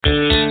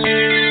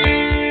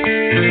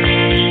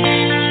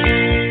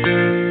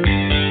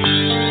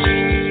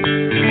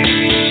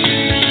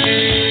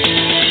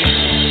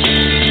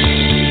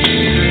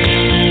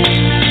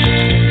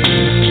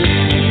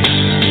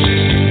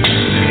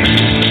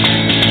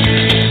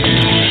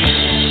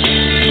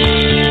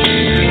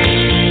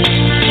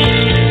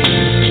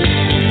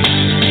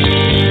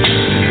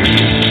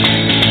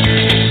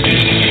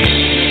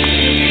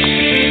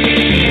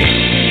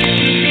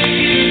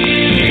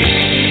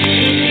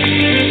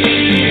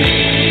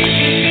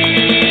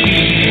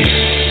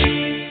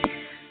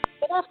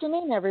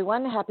morning,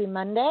 everyone. Happy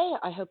Monday.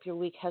 I hope your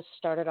week has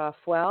started off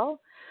well.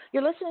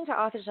 You're listening to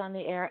Authors on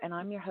the Air, and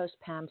I'm your host,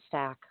 Pam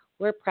Stack.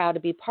 We're proud to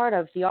be part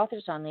of the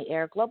Authors on the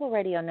Air Global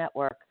Radio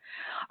Network.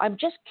 I'm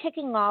just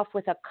kicking off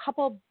with a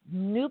couple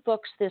new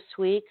books this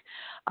week.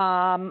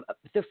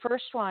 The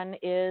first one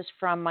is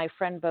from my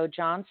friend Bo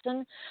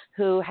Johnson,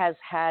 who has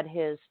had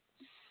his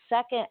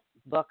second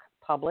book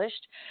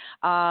published.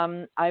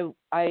 I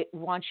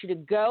want you to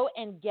go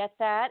and get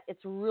that.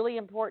 It's really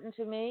important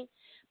to me.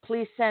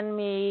 Please send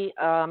me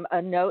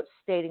a note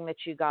stating that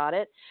you got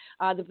it.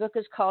 The book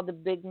is called The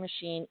Big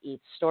Machine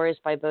Eats, Stories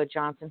by Bo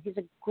Johnson. He's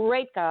a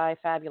great guy,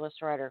 fabulous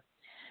writer.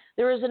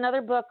 There is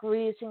another book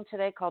releasing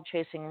today called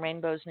Chasing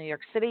Rainbows, New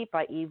York City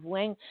by Eve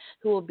Wing,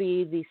 who will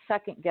be the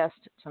second guest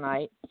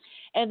tonight.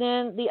 And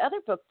then the other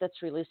book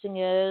that's releasing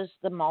is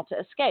The Malta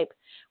Escape,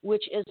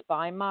 which is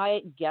by my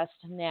guest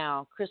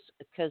now. Chris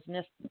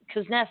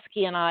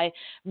Kuzneski and I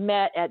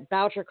met at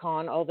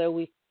BoucherCon, although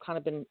we've kind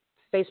of been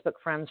Facebook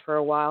friends for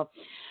a while,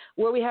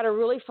 where we had a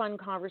really fun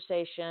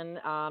conversation.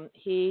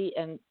 He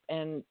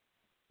and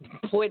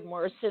Boyd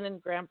Morrison and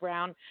Grant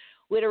Brown,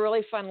 we had a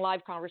really fun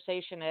live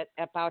conversation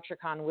at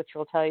BoucherCon, which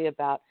we'll tell you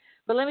about.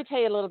 But let me tell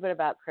you a little bit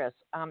about Chris.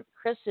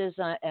 Chris is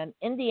an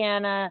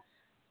Indiana,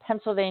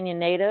 Pennsylvania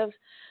native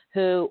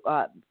who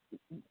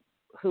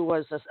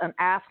was an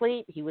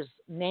athlete. He was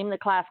named the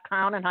class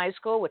clown in high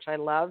school, which I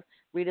love.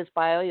 Read his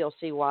bio, you'll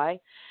see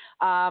why.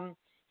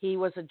 He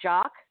was a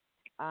jock.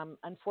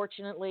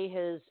 Unfortunately,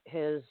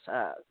 his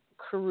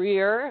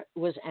career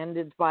was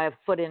ended by a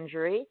foot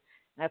injury.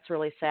 That's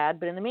really sad.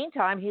 But in the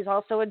meantime, he's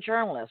also a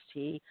journalist.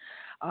 He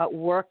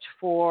worked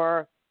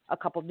for a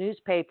couple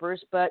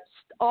newspapers, but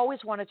always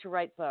wanted to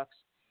write books.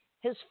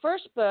 His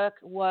first book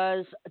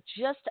was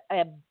just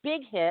a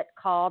big hit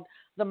called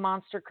The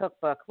Monster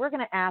Cookbook. We're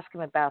going to ask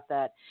him about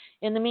that.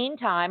 In the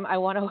meantime, I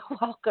want to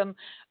welcome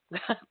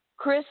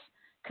Chris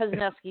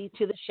Kuzneski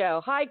to the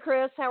show. Hi,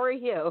 Chris. How are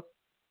you?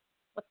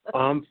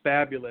 I'm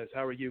fabulous.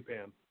 How are you,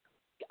 Pam?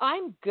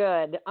 I'm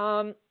good.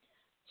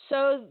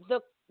 So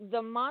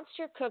the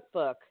Monster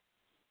Cookbook,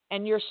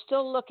 and you're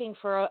still looking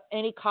for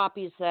any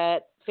copies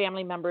that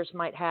family members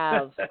might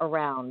have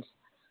around.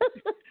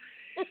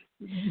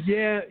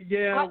 Yeah.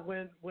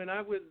 When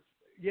I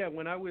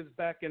was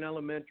back in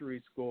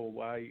elementary school,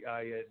 I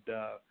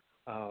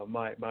had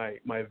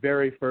my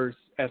very first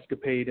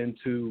escapade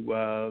into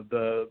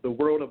the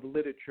world of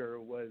literature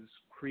was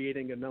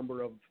creating a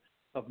number of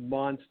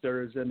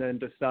monsters and then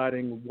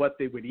deciding what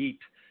they would eat.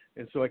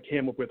 And so I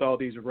came up with all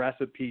these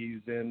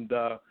recipes, and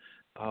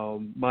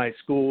my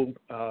school's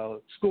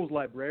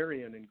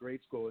librarian in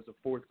grade school, as a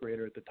fourth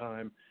grader at the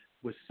time,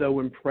 was so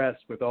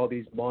impressed with all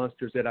these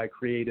monsters that I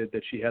created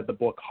that she had the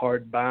book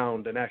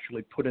hardbound and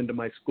actually put into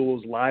my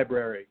school's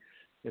library.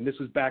 And this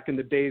was back in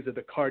the days of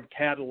the card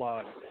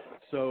catalog.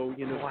 So,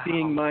 Wow.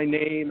 Seeing my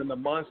name and the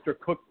Monster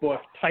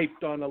Cookbook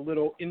typed on a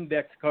little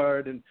index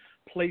card and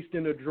placed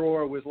in a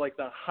drawer was like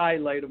the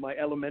highlight of my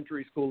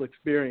elementary school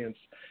experience.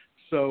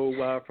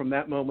 So from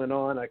that moment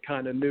on, I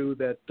kind of knew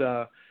that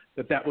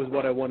that was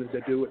what I wanted to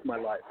do with my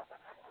life.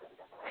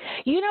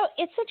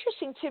 It's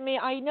interesting to me.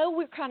 I know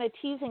we're kind of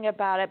teasing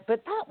about it,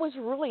 but that was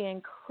really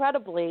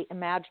incredibly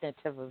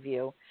imaginative of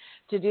you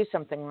to do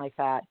something like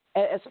that,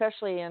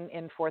 especially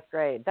in fourth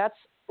grade. That's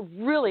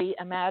really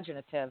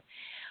imaginative.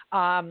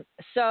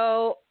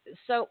 So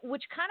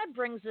which kind of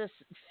brings us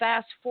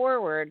fast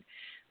forward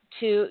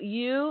to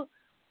you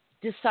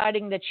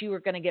deciding that you were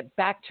going to get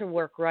back to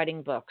work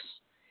writing books.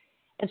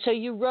 And so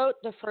you wrote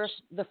the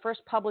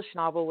first published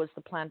novel was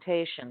The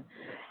Plantation.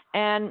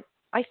 And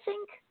I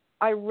think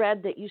I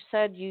read that you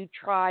said you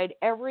tried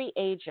every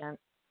agent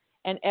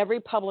and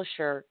every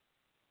publisher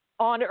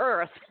on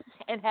earth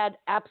and had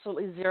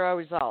absolutely zero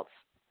results.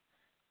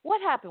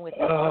 What happened with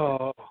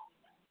that?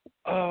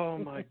 Oh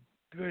my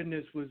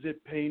goodness, was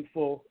it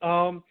painful?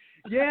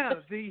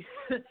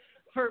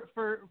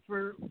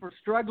 For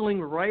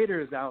struggling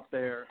writers out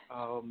there,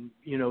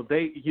 you know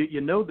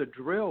the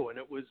drill, and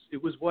it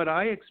was what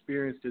I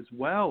experienced as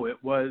well. It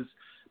was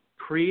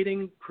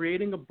creating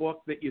a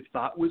book that you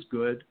thought was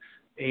good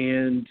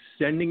and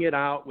sending it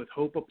out with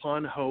hope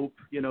upon hope,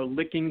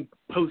 licking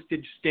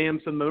postage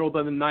stamps in the middle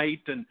of the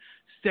night and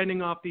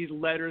sending off these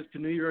letters to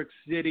New York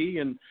City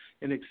and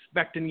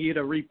expecting you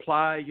to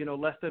reply,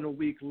 less than a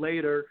week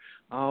later.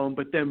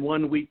 But then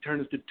 1 week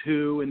turns to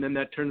 2, and then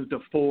that turns to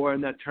 4,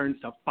 and that turns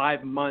to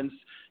 5 months.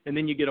 And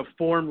then you get a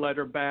form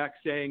letter back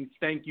saying,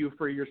 thank you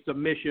for your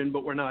submission,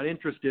 but we're not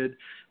interested.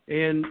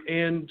 And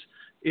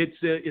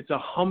it's a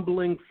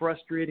humbling,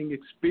 frustrating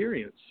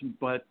experience.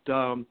 But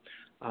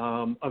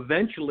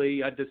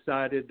eventually I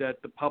decided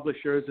that the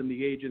publishers and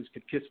the agents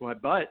could kiss my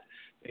butt,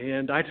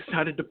 and I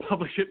decided to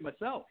publish it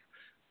myself.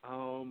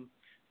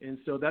 And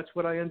so that's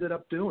what I ended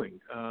up doing.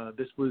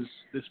 This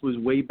was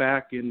way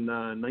back in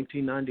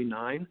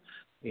 1999,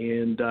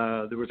 and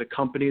there was a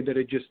company that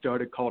had just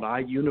started called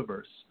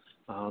iUniverse,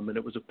 and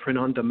it was a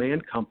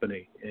print-on-demand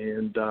company.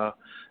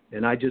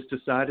 And I just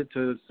decided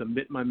to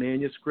submit my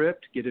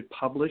manuscript, get it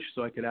published,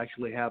 so I could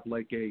actually have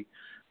like a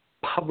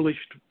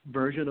published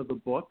version of the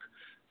book.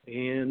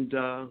 and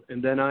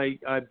then I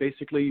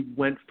basically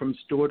went from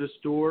store to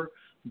store,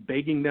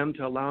 begging them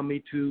to allow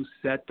me to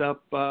set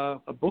up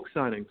book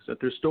signings at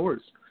their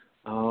stores,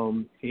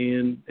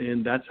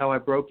 and that's how I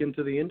broke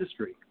into the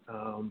industry.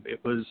 It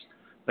was,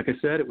 like I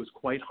said, it was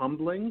quite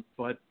humbling,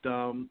 but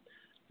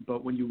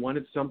when you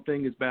wanted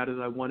something as bad as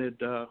I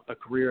wanted a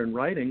career in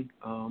writing,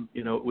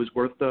 it was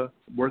worth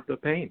the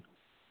pain.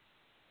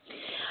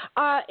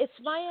 It's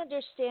my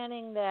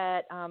understanding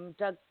that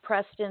Doug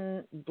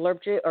Preston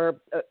blurbed you, or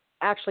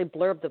actually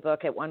blurbed the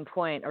book at one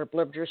point, or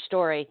blurbed your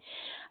story.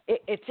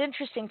 It's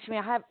interesting to me.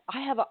 I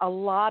have a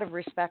lot of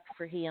respect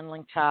for he and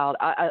Link Child.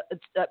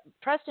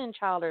 Preston and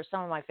Child are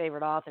some of my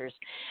favorite authors.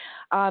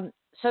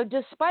 So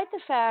despite the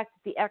fact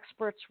that the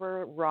experts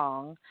were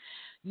wrong,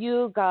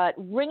 you got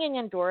ringing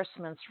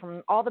endorsements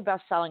from all the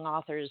best-selling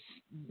authors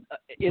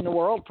in the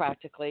world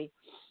practically,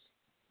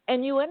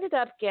 and you ended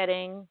up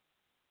getting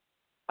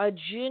a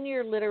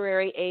junior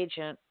literary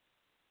agent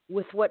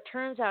with what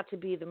turns out to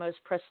be the most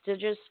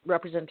prestigious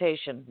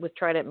representation with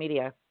Trident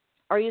Media.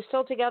 Are you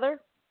still together?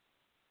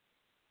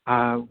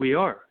 We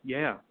are,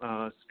 yeah.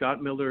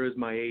 Scott Miller is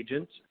my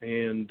agent,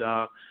 and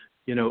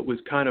it was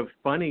kind of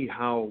funny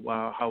how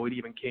it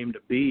even came to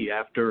be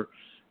after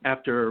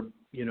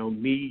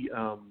me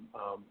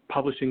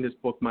publishing this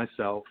book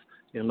myself,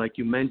 and like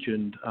you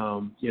mentioned,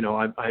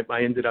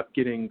 I ended up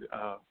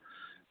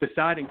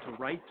deciding to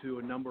write to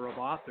a number of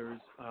authors,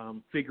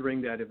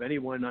 figuring that if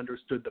anyone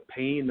understood the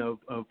pain of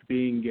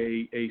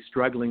being a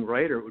struggling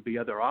writer, it would be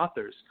other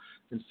authors.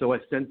 And so I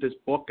sent this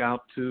book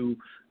out to,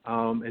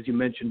 as you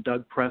mentioned,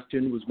 Doug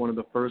Preston was one of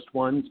the first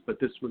ones, but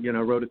this,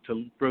 wrote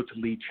to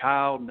Lee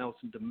Child,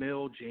 Nelson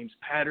DeMille, James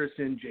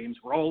Patterson, James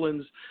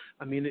Rollins.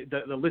 I mean,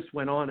 the list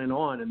went on,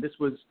 and this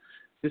was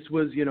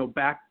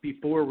back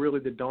before really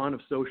the dawn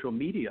of social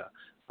media.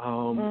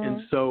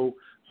 And so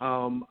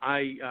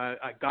I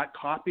got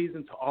copies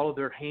into all of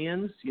their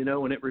hands,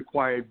 and it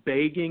required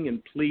begging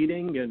and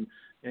pleading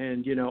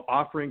and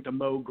offering to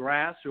mow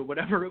grass or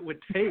whatever it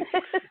would take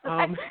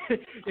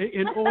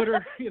in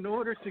order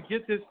to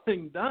get this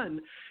thing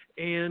done.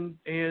 And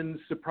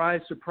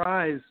surprise,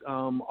 surprise,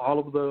 all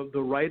of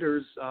the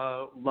writers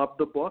loved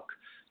the book,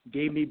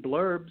 gave me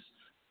blurbs.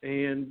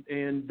 And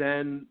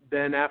then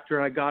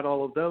after I got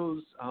all of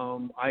those,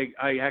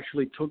 I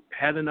actually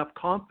had enough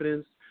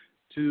confidence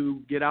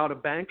to get out a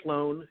bank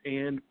loan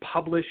and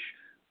publish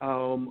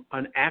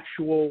an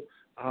actual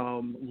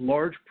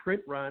large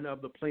print run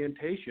of The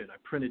Plantation. I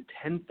printed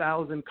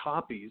 10,000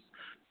 copies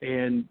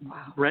and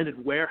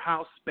rented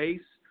warehouse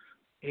space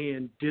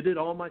and did it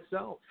all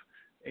myself.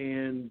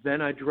 And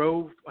then I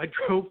drove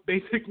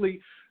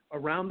basically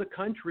around the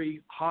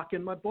country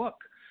hawking my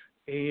book.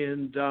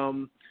 And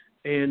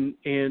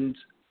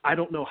I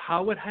don't know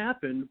how it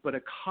happened, but a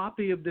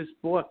copy of this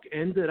book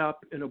ended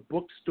up in a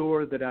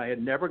bookstore that I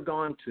had never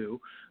gone to.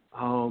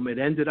 It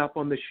ended up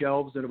on the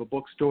shelves of a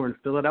bookstore in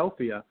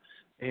Philadelphia.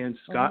 And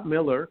Scott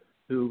Miller,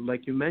 who,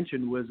 like you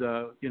mentioned, was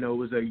a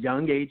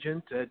young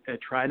agent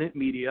at Trident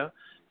Media.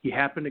 He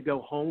happened to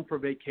go home for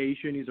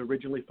vacation. He's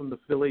originally from the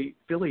Philly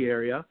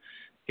area,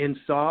 and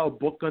saw a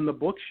book on the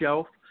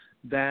bookshelf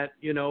that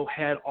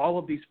had all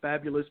of these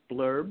fabulous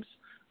blurbs.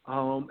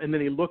 And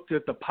then he looked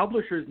at the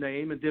publisher's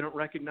name and didn't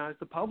recognize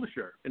the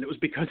publisher. And it was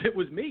because it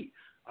was me.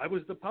 I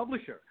was the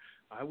publisher.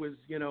 I was,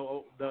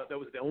 that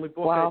was the only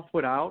book I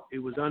put out. It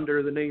was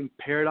under the name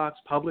Paradox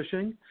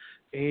Publishing.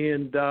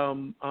 And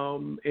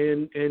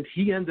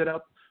he ended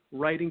up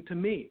writing to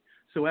me.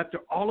 So after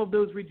all of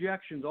those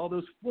rejections, all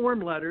those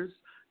form letters,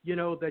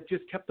 that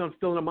just kept on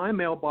filling in my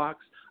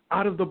mailbox,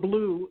 out of the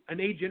blue, an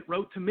agent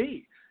wrote to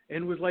me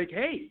and was like,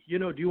 hey,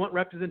 do you want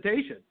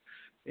representation?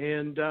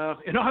 And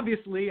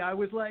obviously I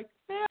was like,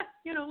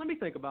 let me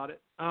think about it.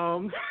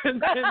 And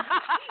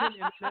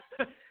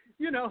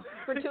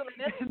for 2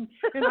 minutes.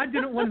 and I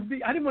didn't want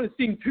to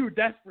seem too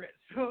desperate.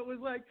 So it was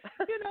like,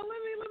 let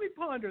me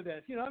ponder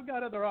this. I've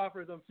got other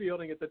offers I'm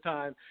fielding at the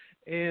time.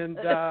 And,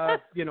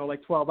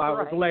 like 12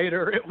 hours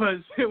later, it was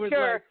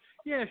like,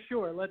 yeah,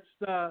 sure. Let's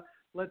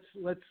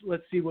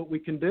see what we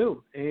can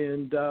do.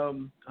 And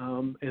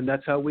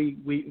that's how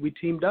we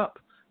teamed up.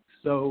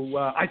 So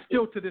I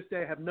still, to this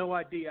day, have no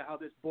idea how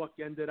this book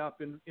ended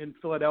up in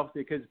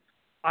Philadelphia, because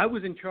I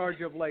was in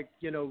charge of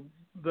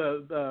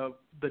the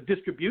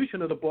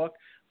distribution of the book.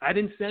 I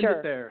didn't send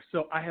it there,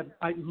 so I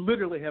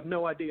literally have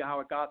no idea how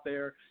it got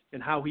there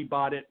and how he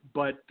bought it.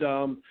 But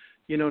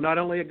not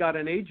only I got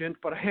an agent,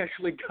 but I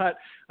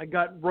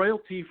got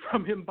royalty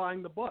from him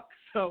buying the book.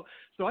 So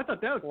I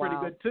thought that was pretty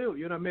good too.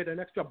 I made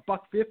an extra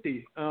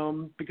 $1.50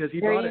 because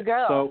he bought it.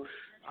 Go. So.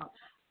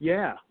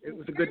 Yeah, it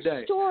was a good day.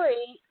 Your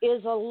story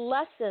is a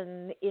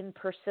lesson in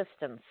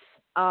persistence.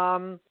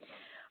 I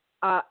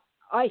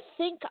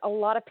think a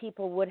lot of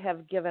people would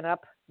have given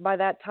up by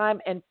that time,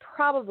 and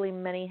probably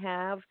many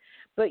have,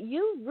 but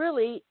you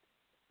really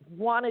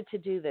wanted to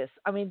do this.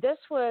 I mean, this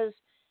was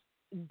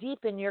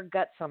deep in your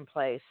gut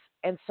someplace,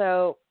 and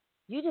so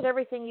you did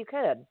everything you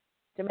could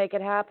to make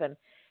it happen.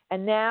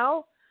 And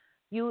now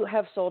you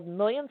have sold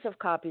millions of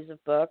copies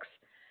of books.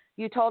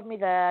 You told me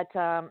that,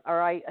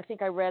 I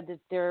think I read that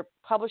they're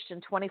published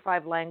in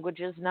 25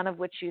 languages, none of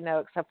which you know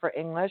except for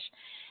English,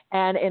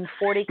 and in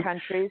 40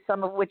 countries,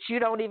 some of which you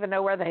don't even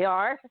know where they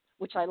are,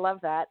 which I love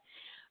that.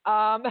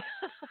 Um,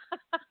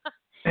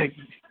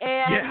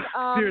 yeah,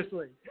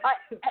 seriously.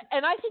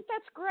 And I think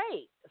that's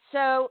great.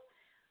 So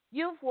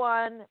you've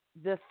won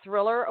the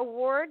Thriller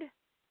Award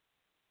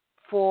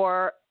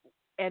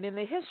and in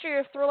the history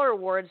of Thriller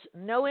Awards,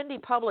 no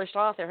indie published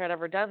author had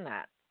ever done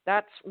that.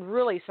 That's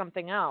really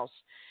something else.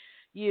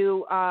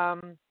 You tell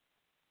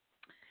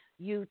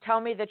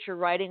me that your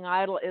writing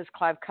idol is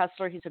Clive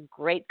Cussler. He's a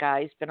great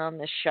guy. He's been on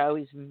this show.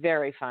 He's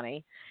very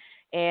funny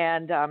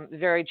and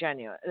very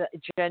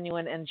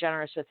genuine and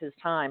generous with his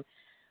time.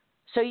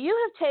 So you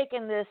have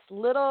taken this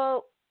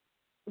little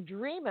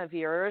dream of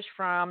yours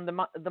from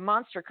the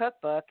Monster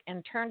Cookbook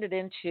and turned it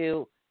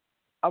into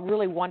a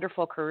really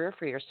wonderful career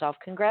for yourself.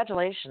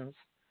 Congratulations.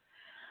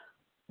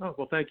 Oh,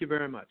 well, thank you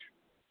very much.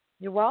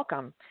 You're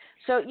welcome.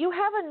 So you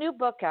have a new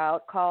book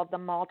out called The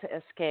Malta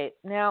Escape.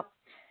 Now,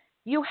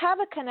 you have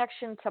a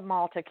connection to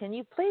Malta. Can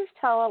you please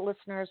tell our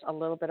listeners a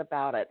little bit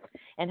about it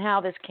and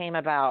how this came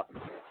about?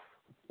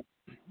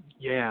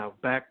 Yeah,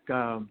 back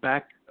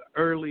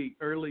early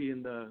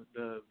in the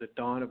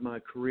dawn of my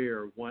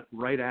career,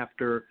 right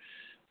after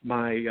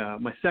my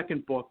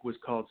second book was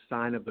called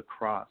Sign of the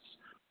Cross.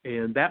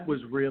 And that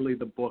was really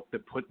the book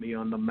that put me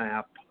on the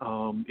map.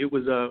 It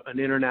was an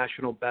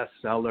international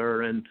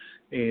bestseller, and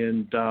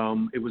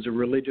it was a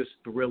religious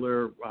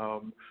thriller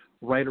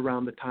right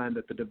around the time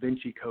that the Da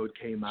Vinci Code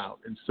came out.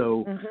 And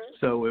so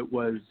it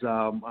was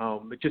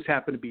it just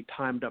happened to be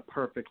timed up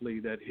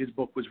perfectly that his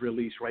book was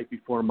released right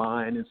before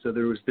mine, and so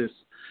there was this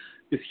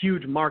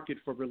huge market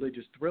for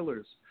religious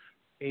thrillers.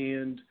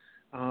 And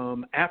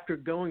after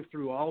going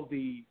through all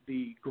the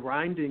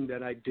grinding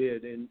that I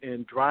did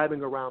and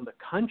driving around the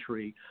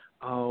country,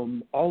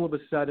 all of a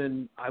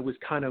sudden I was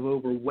kind of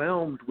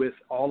overwhelmed with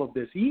all of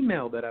this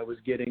email that I was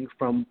getting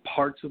from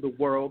parts of the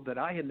world that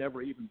I had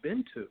never even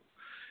been to.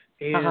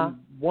 And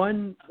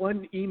one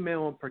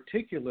email in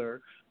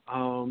particular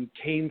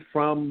came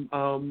from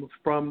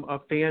a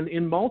fan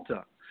in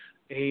Malta.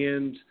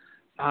 And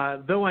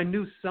though I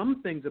knew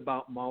some things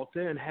about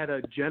Malta and had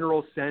a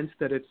general sense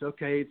that it's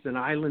an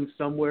island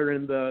somewhere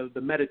in the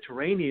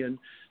Mediterranean,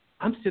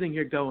 I'm sitting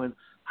here going,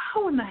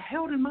 how in the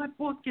hell did my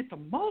book get to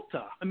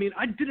Malta? I mean,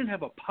 I didn't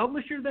have a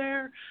publisher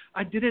there.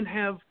 I didn't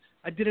have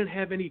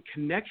any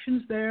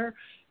connections there.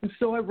 And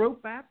so I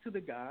wrote back to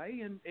the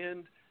guy,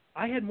 and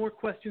I had more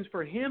questions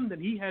for him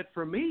than he had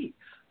for me.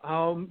 It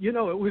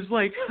was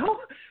like,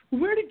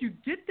 where did you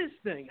get this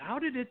thing? How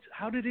did it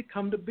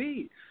come to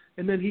be?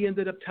 And then he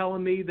ended up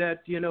telling me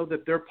that,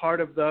 that they're part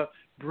of the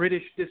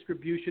British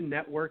distribution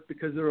network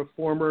because they're a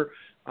former,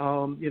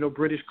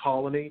 British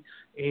colony.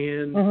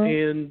 And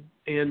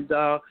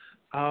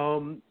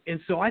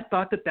so I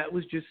thought that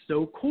was just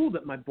so cool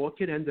that my book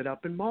had ended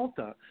up in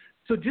Malta.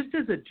 So just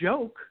as a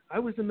joke, I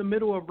was in the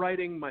middle of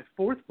writing my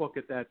fourth book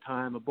at that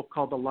time, a book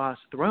called The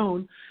Lost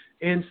Throne.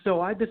 And so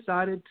I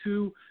decided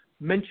to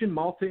mention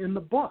Malta in the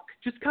book,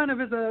 just kind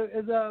of as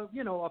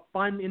a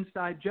fun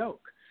inside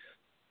joke.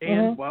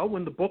 And, well,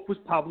 when the book was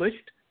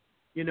published,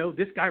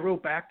 this guy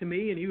wrote back to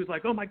me, and he was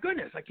like, oh, my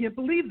goodness, I can't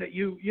believe that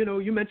you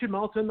mentioned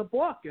Malta in the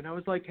book. And I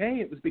was like, hey,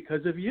 it was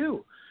because of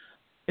you.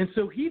 And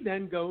so he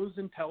then goes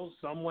and tells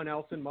someone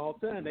else in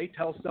Malta, and they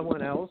tell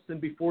someone else. And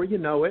before you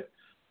know it,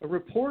 a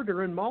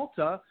reporter in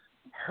Malta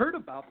heard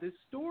about this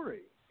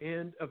story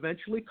and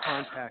eventually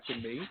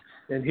contacted me.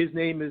 And his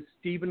name is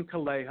Stephen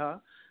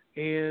Kaleha.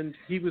 And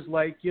he was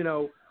like,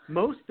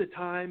 most of the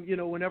time,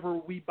 whenever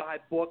we buy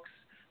books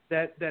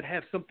that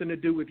have something to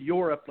do with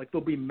Europe, like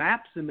there'll be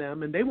maps in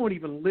them, and they won't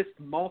even list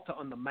Malta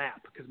on the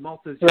map because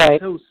Malta is just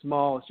so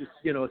small. It's just,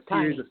 a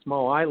series of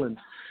small islands.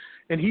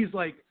 And he's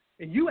like,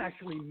 and you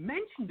actually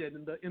mentioned it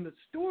in the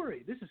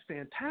story. This is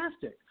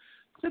fantastic.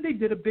 So they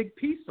did a big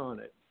piece on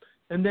it.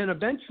 And then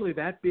eventually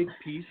that big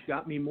piece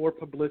got me more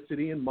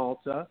publicity in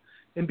Malta.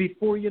 And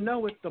before you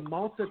know it, the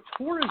Malta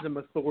Tourism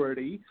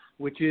Authority,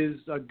 which is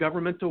a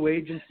governmental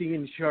agency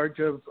in charge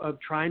of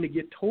trying to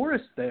get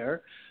tourists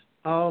there,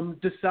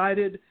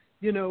 decided,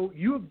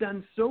 you have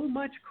done so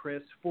much,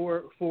 Chris,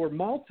 for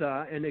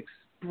Malta and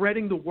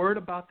spreading the word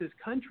about this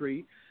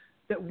country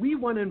that we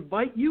want to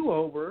invite you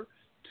over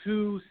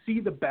to see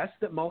the best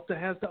that Malta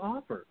has to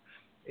offer.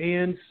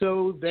 And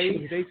so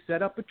they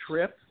set up a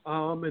trip,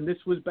 and this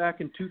was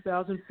back in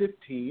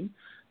 2015.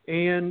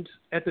 And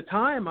at the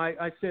time,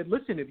 I said,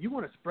 listen, if you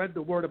want to spread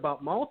the word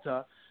about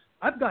Malta,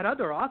 I've got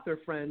other author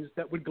friends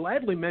that would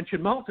gladly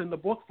mention Malta in the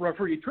book for a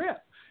free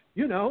trip,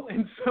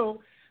 And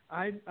so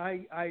I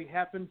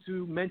happened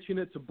to mention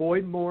it to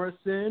Boyd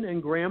Morrison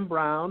and Graham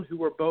Brown, who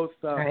were both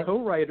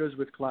co-writers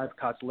with Clive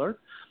Cussler.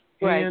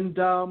 Right. And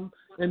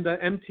the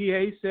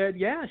MTA said,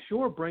 yeah,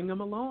 sure, bring them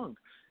along.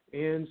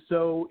 And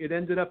so it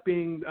ended up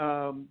being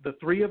the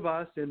three of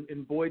us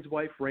and Boyd's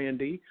wife,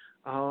 Randy.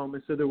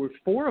 And so there were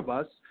four of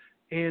us,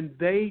 and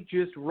they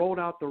just rolled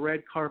out the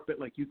red carpet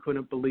like you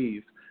couldn't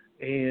believe.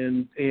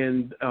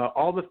 And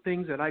all the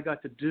things that I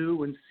got to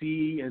do and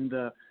see, and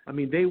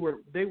they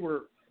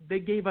were they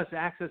gave us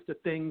access to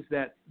things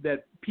that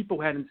people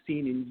hadn't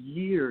seen in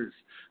years,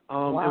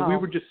 Wow. and we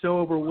were just so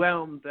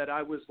overwhelmed that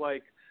I was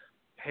like,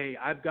 hey,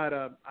 I've got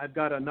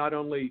to not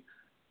only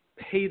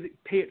pay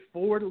it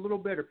forward a little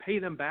bit, or pay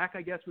them back,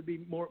 I guess would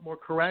be more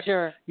correct.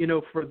 Sure.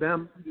 For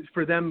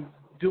them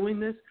doing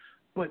this.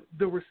 But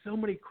there were so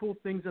many cool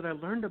things that I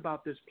learned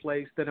about this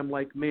place that I'm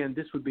like, man,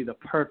 this would be the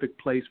perfect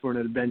place for an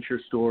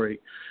adventure story.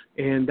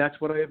 And that's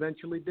what I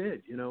eventually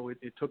did.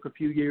 It took a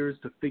few years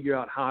to figure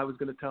out how I was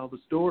going to tell the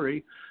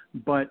story.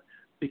 But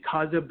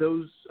because of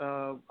those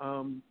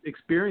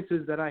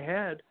experiences that I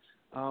had,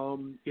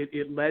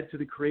 it led to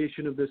the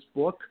creation of this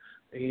book.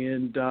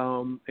 And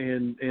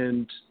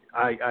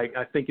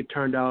I think it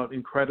turned out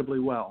incredibly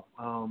well.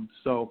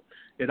 So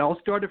it all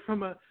started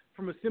from a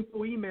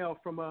simple email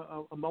from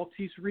a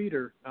Maltese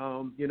reader,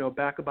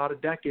 back about a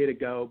decade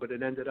ago, but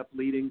it ended up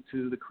leading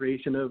to the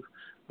creation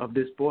of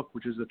this book,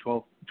 which is the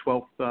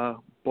 12th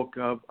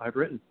book I've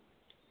written.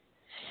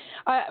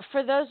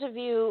 For those of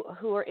you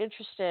who are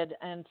interested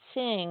in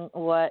seeing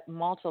what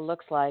Malta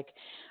looks like,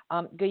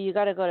 you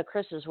got to go to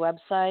Chris's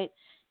website.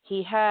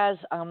 He has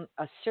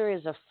a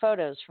series of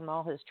photos from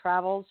all his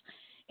travels,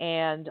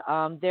 and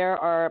there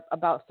are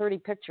about 30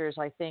 pictures,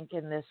 I think,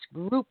 in this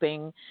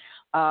grouping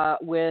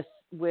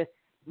with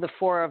the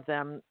four of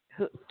them,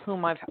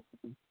 whom I've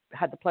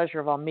had the pleasure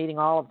of meeting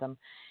all of them.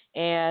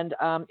 And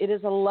it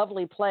is a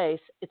lovely place.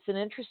 It's an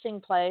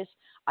interesting place.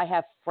 I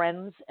have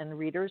friends and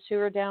readers who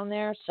are down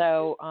there.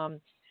 So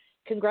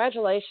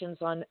congratulations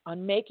on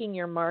making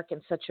your mark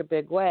in such a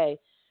big way.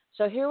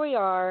 So here we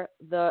are,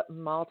 the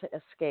Malta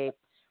Escape.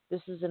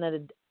 This is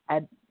an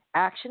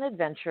action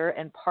adventure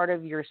and part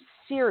of your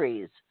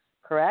series,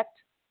 correct?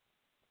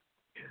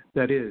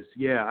 That is,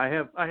 yeah. I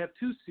have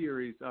two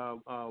series.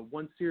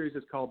 One series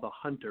is called The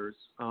Hunters,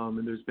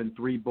 and there's been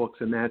 3 books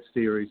in that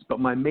series. But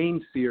my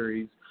main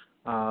series,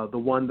 the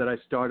one that I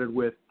started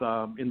with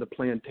in the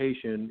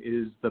plantation,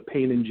 is the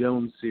Payne and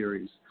Jones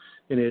series,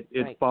 and it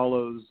Right.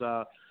 follows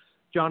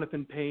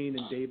Jonathan Payne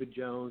and David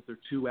Jones. They're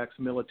 2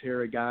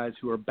 ex-military guys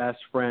who are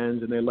best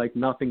friends, and they like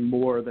nothing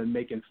more than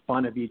making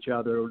fun of each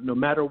other. No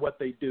matter what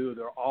they do,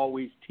 they're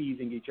always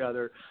teasing each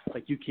other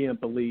like you can't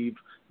believe,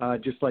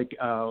 just like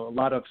a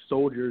lot of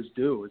soldiers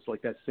do. It's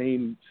like that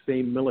same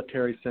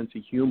military sense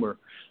of humor.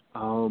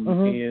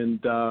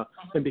 And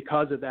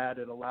because of that,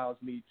 it allows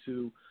me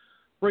to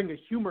bring a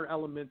humor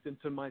element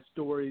into my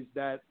stories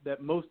that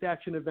most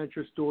action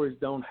adventure stories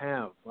don't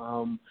have.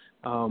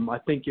 I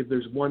think if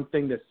there's one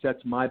thing that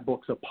sets my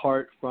books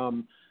apart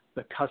from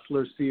the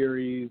Cussler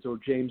series or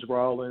James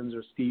Rawlins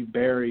or Steve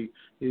Berry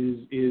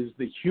is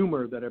the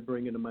humor that I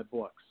bring into my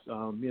books.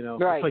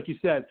 Right. Like you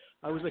said,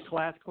 I was a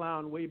class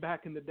clown way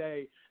back in the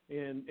day,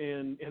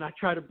 and I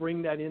try to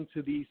bring that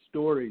into these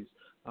stories.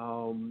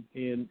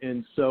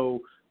 And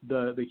so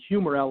the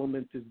humor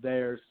element is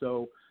there.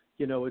 So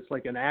it's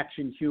like an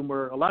action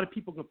humor. A lot of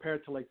people compare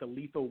it to like the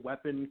Lethal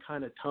Weapon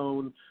kind of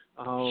tone.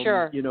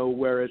 Sure.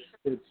 Where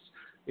it's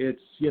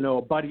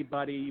a buddy,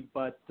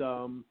 but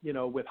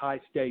with high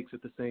stakes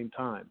at the same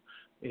time.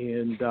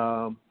 And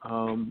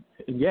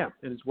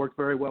it's worked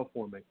very well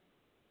for me.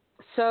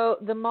 So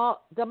the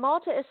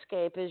Malta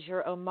Escape is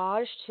your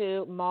homage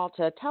to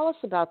Malta. Tell us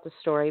about the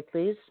story,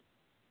 please.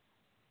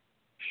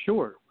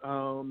 Sure.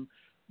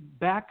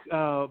 Back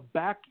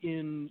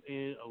in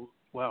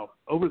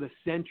over the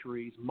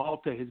centuries,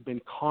 Malta has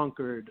been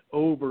conquered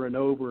over and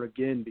over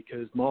again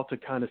because Malta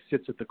kind of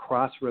sits at the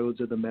crossroads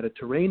of the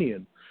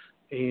Mediterranean.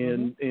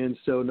 And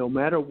so no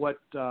matter what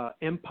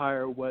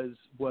empire was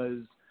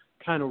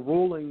kind of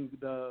ruling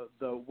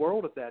the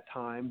world at that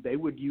time, they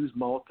would use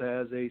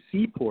Malta as a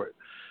seaport.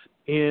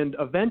 And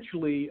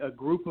eventually a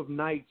group of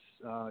knights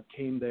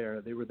came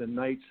there. They were the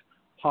Knights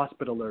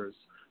Hospitallers,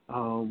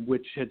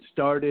 which had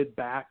started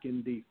back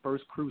in the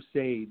First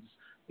Crusades.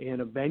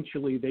 And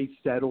eventually they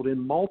settled in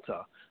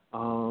Malta,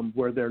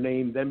 where their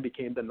name then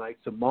became the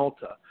Knights of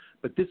Malta.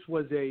 But this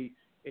was a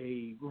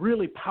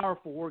really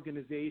powerful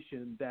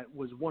organization that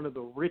was one of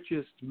the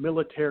richest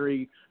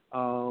military,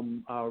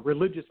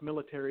 religious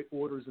military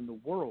orders in the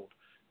world.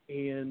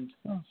 And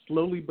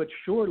slowly but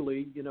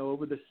surely,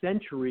 over the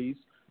centuries,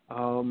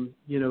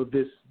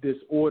 this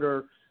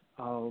order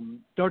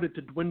started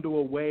to dwindle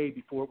away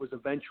before it was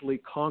eventually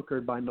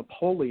conquered by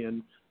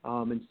Napoleon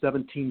in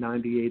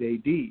 1798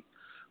 A.D.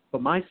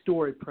 But my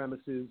story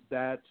premises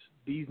that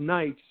these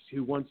knights,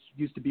 who once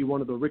used to be one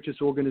of the richest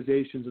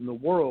organizations in the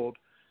world,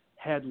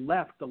 had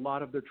left a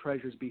lot of their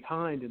treasures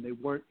behind, and they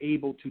weren't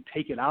able to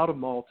take it out of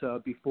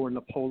Malta before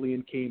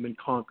Napoleon came and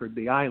conquered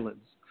the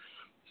islands.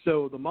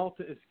 So the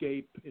Malta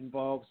Escape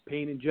involves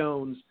Payne and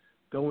Jones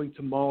going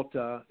to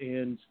Malta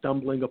and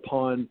stumbling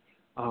upon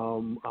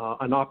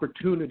an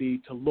opportunity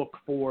to look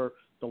for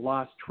the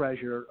lost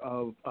treasure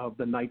of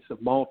the Knights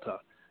of Malta.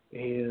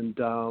 And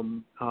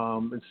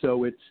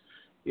so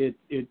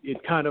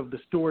it kind of, the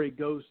story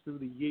goes through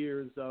the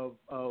years of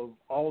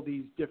all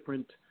these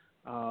different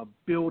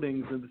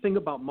buildings. And the thing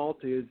about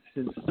Malta is,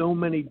 since so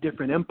many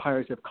different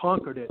empires have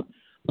conquered it,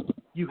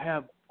 you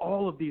have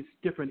all of these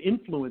different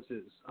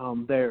influences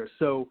there.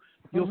 So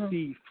you'll Mm-hmm.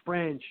 see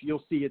French,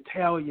 you'll see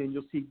Italian,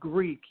 you'll see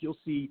Greek, you'll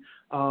see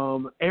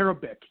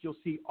Arabic, you'll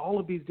see all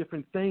of these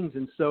different things.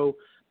 And so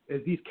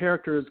as these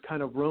characters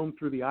kind of roam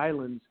through the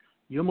islands,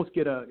 you almost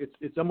get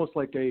it's almost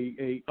like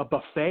a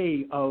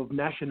buffet of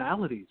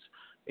nationalities.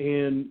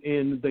 And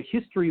the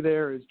history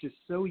there is just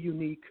so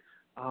unique.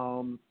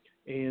 And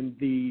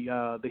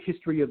the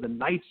history of the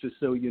knights is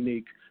so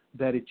unique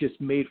that it just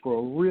made for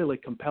a really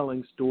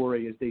compelling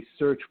story as they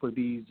search for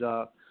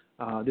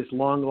this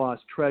long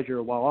lost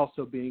treasure, while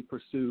also being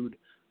pursued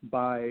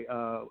by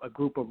a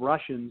group of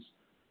Russians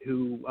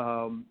who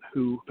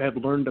have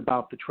learned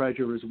about the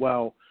treasure as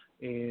well,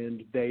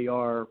 and they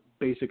are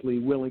basically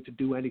willing to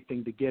do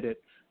anything to get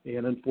it.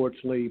 And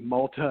unfortunately,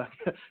 Malta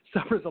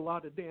suffers a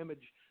lot of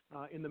damage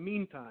in the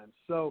meantime.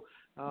 So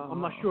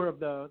I'm not sure if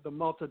the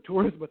Malta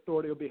Tourism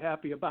Authority will be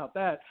happy about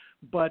that.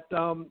 But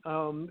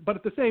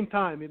at the same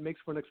time, it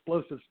makes for an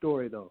explosive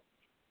story, though.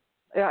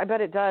 Yeah, I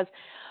bet it does.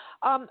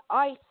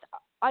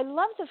 I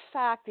love the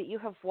fact that you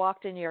have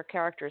walked in your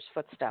character's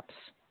footsteps.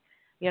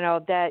 You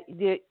know, that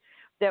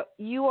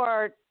you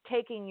are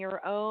taking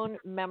your own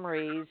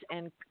memories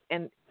and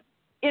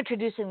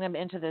introducing them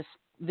into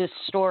this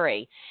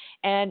story.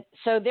 And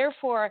so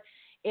therefore,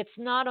 it's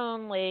not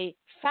only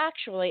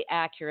factually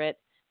accurate,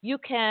 you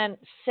can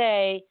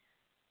say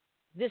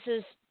this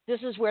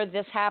is where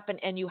this happened,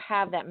 and you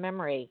have that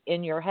memory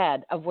in your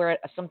head of where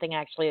something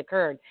actually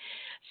occurred.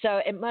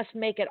 So it must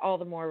make it all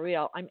the more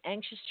real. I'm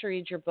anxious to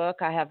read your book.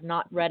 I have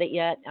not read it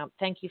yet.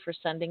 Thank you for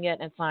sending it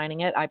and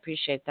signing it. I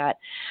appreciate that.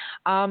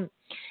 I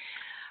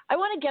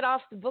want to get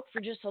off the book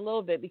for just a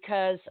little bit,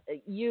 because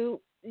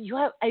you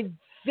have a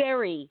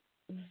very,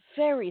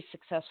 very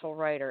successful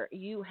writer.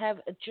 You have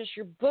just,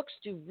 your books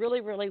do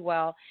really, really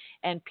well,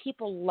 and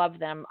people love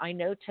them. I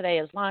know today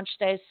is launch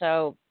day,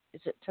 so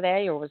is it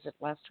today or was it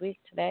last week?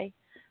 Today,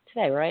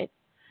 right?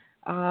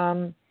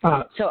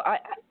 But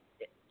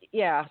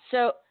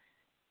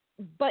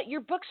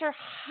your books are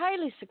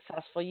highly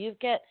successful. You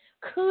get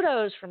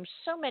kudos from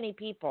so many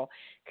people.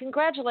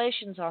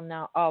 Congratulations on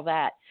all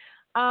that.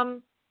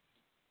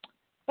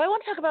 But I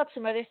want to talk about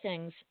some other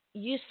things.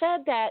 You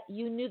said that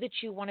you knew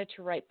that you wanted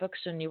to write books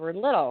when you were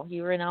little.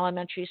 You were in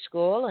elementary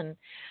school, and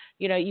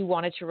you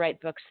wanted to write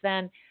books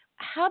then.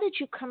 How did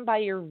you come by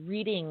your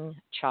reading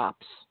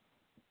chops?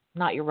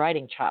 Not your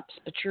writing chops,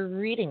 but your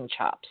reading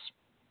chops.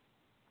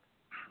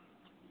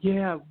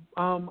 Yeah,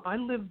 I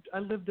lived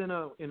in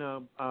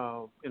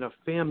a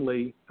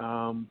family.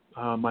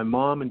 My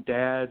mom and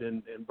dad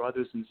and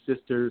brothers and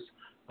sisters,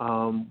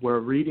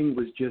 where reading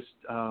was just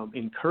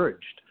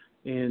encouraged.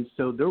 And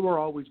so there were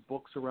always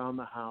books around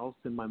the house,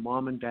 and my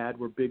mom and dad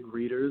were big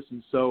readers.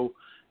 And so,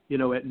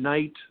 at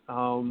night,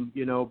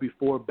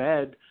 before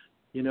bed,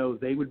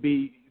 they would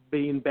be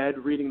in bed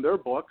reading their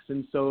books.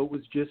 And so it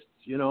was just,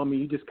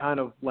 you just kind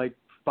of like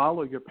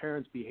follow your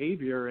parents'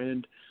 behavior.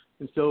 And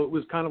so it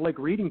was kind of like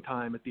reading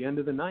time at the end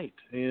of the night.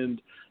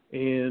 And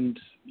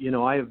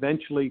I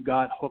eventually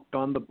got hooked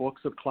on the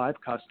books of Clive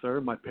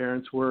Cussler. My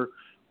parents were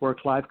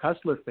Clive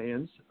Cussler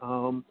fans.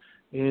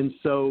 And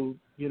so,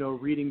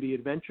 reading the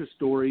adventure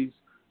stories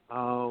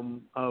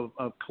of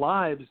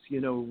Clive's,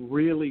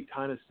 really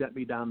kind of set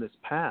me down this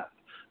path.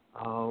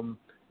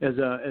 As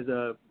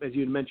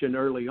you mentioned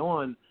early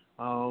on,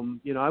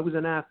 I was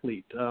an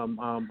athlete.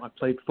 I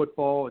played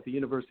football at the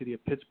University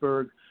of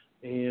Pittsburgh,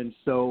 and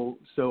so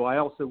I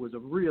also was a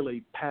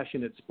really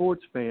passionate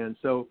sports fan.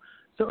 So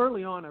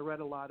early on, I read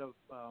a lot of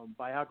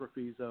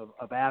biographies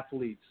of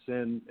athletes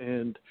and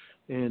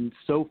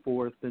so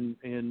forth,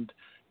 and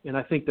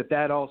I think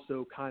that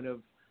also kind of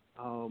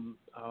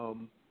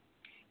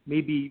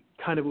maybe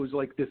kind of was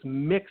like this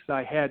mix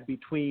I had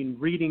between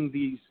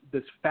reading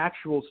this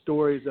factual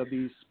stories of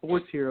these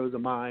sports heroes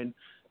of mine,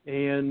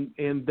 and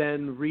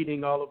then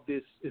reading all of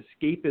this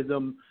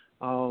escapism,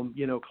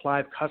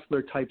 Clive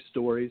Cussler type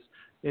stories,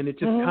 and it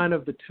just kind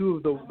of the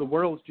two of the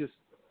worlds just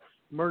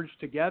merged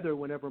together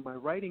whenever my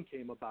writing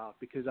came about,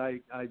 because I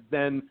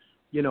then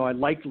I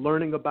liked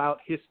learning about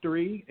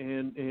history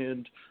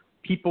and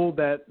people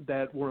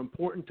that were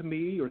important to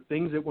me, or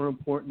things that were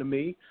important to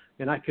me,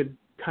 and I could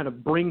kind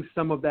of bring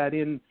some of that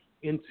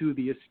into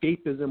the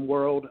escapism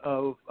world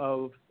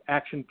of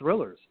action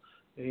thrillers.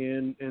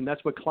 And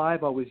that's what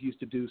Clive always used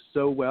to do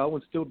so well,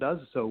 and still does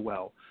so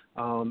well,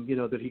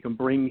 that he can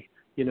bring,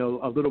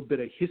 a little bit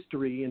of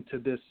history into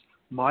this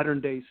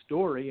modern day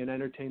story and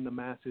entertain the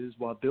masses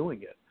while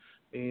doing it.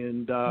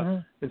 And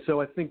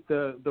so I think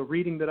the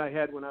reading that I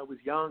had when I was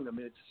young, I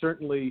mean, it's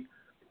certainly,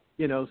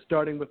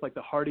 starting with like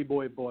the Hardy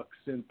Boy books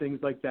and things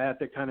like that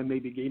kind of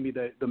maybe gave me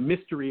the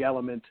mystery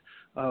element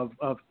of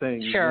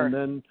things. Sure.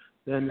 And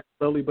then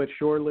slowly but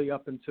surely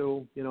up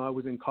until, I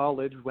was in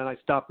college, when I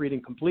stopped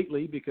reading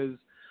completely, because,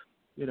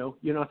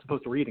 you're not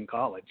supposed to read in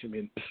college. I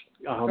mean,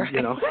 Right.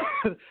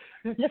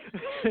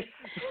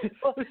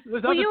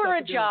 Well, you were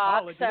a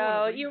jock,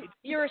 so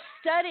you were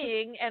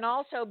studying and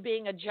also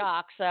being a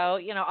jock, so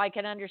I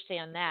can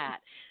understand that.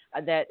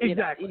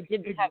 Exactly. You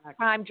didn't have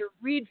time to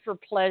read for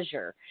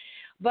pleasure,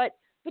 but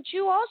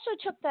you also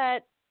took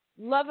that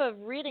love of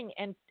reading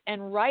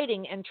and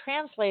writing and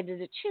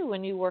translated it too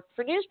when you worked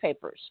for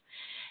newspapers.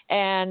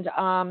 And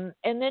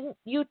then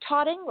you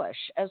taught English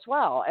as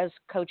well as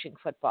coaching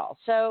football.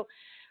 So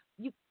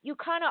you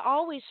kind of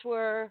always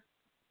were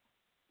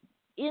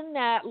in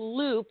that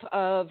loop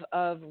of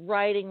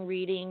writing,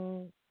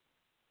 reading,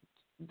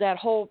 that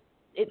whole,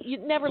 you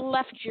never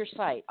left your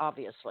site,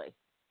 obviously.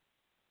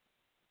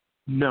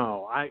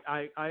 No,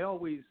 I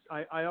always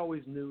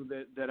knew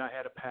that I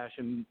had a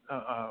passion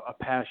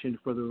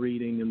for the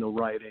reading and the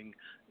writing,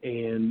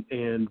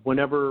 and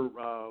whenever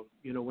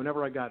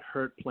whenever I got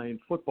hurt playing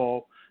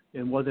football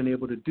and wasn't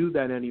able to do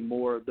that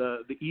anymore,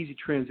 the easy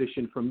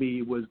transition for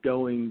me was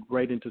going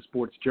right into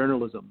sports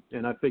journalism.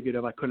 And I figured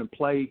if I couldn't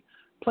play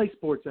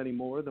sports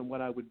anymore, then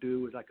what I would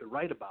do is I could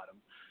write about them.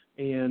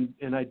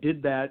 And I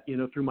did that,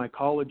 through my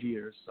college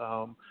years.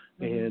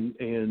 And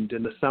in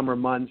the summer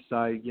months,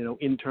 I,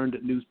 interned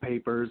at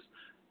newspapers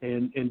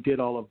and did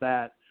all of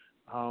that.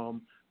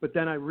 But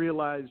then I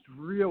realized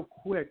real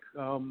quick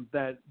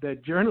that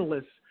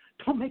journalists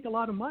don't make a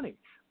lot of money.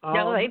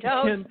 No, they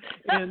don't.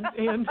 And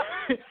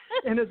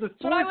as a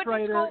sports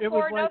writer, it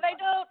was like, no, they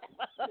don't.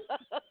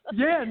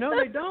 Yeah, no,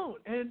 they don't.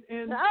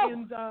 And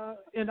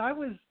I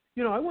was,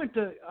 I went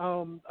to,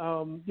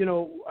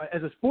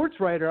 as a sports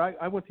writer,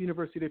 I went to the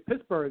University of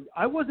Pittsburgh.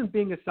 I wasn't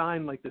being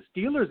assigned like the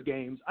Steelers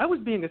games. I was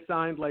being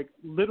assigned like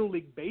Little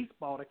League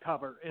baseball to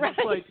cover. And It's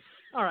like,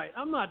 all right,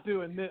 I'm not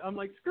doing this. I'm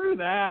like, screw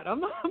that.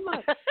 I'm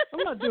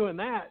not doing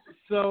that.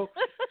 So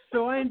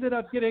I ended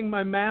up getting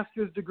my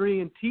master's degree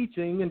in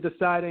teaching and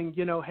deciding,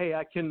 hey,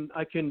 I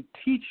can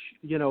teach,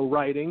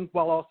 writing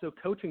while also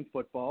coaching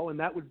football, and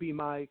that would be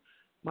my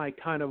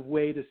kind of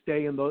way to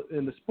stay in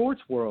the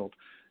sports world.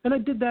 And I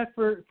did that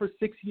for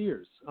 6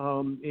 years.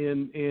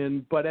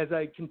 But as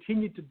I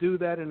continued to do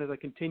that, and as I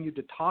continued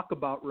to talk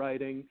about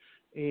writing,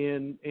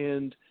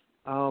 and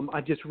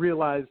I just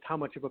realized how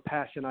much of a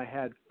passion I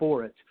had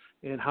for it,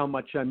 and how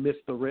much I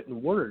missed the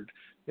written word.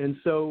 And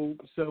so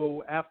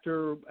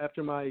after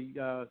my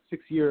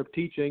 6th year of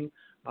teaching,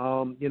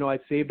 I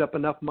saved up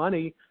enough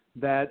money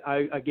that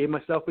I gave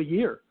myself a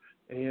year.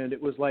 And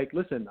it was like,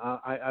 listen,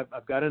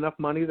 I've got enough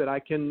money that I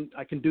can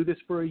do this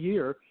for a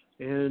year.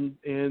 And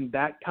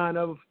that kind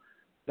of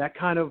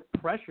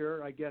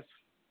pressure, I guess,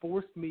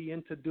 forced me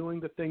into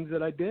doing the things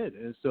that I did.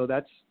 And so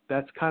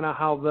that's kind of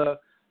how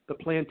the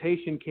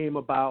plantation came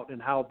about,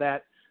 and how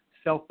that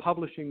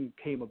self-publishing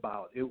came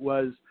about. It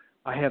was,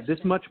 I have this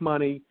much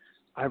money,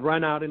 I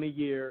run out in a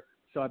year,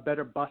 so I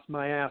better bust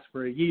my ass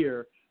for a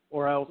year,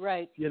 or else,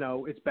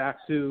 it's back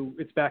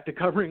to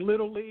covering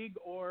Little League,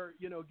 or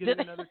getting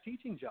another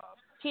teaching job.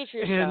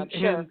 Teacher's job,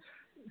 sure.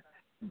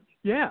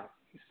 Yeah.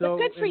 So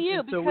but good for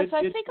you, because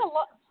I think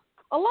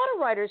a lot of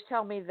writers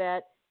tell me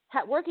that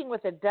working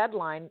with a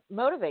deadline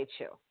motivates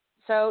you.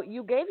 So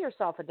you gave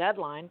yourself a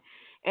deadline,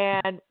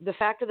 and the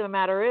fact of the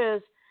matter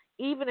is,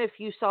 even if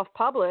you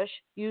self-publish,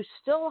 you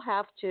still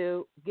have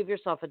to give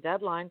yourself a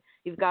deadline.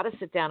 You've got to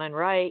sit down and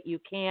write. You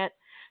can't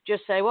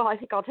just say, well, I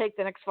think I'll take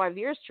the next 5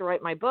 years to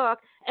write my book,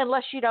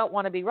 unless you don't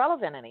want to be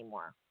relevant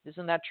anymore.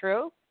 Isn't that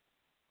true?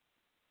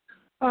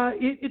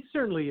 It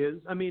certainly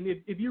is. I mean,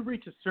 if you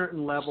reach a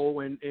certain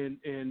level and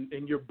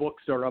your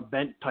books are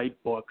event type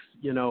books,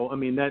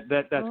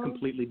 that's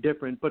completely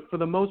different. But for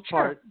the most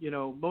part,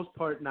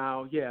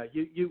 now,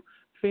 you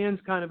fans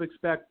kind of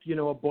expect,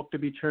 a book to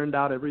be churned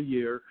out every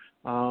year,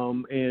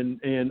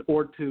 and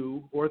or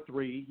 2 or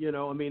 3,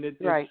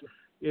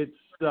 it's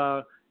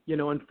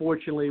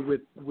unfortunately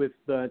with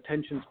the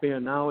attention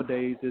span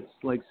nowadays, it's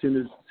like soon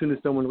as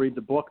someone reads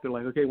a book, they're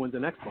like, okay, when's the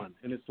next one?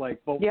 And it's like,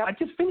 well, I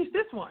just finished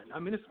this one. I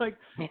mean, it's like,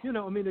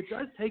 it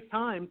does take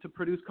time to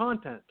produce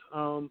content.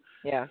 So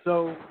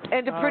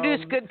and to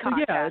produce good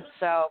content.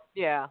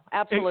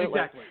 Absolutely.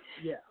 Exactly.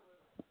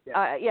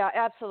 Yeah,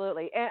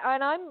 absolutely.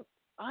 And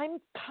I'm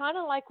kind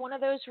of like one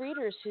of those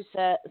readers who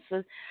says,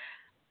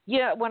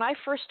 when I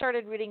first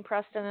started reading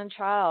Preston and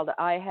Child,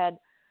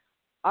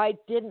 I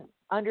didn't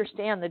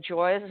understand the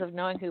joys of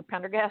knowing who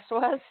Pendergast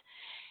was,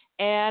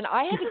 and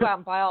I had to go out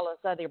and buy all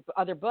those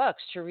other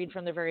books to read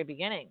from the very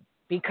beginning,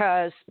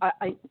 because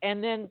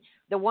and then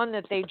the one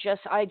that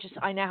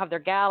I now have their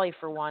galley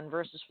for one,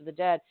 Verses for the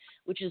Dead,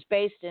 which is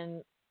based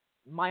in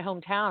my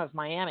hometown of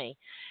Miami,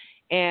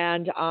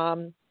 and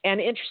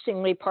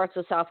interestingly parts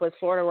of Southwest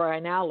Florida where I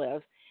now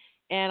live.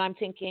 And I'm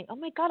thinking, oh,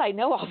 my God, I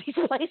know all these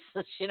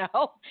places,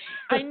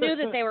 I knew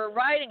that they were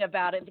writing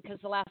about it, because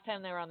the last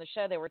time they were on the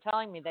show, they were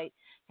telling me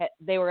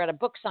they were at a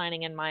book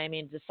signing in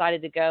Miami and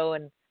decided to go,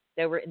 and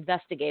they were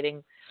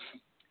investigating,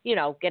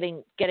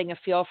 getting a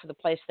feel for the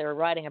place they were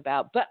writing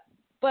about.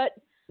 But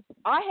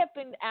I have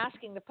been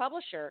asking the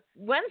publisher,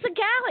 when's the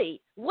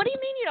galley? What do you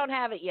mean you don't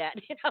have it yet?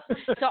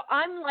 So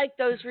I'm like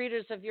those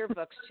readers of your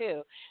books,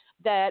 too,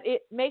 that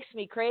it makes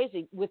me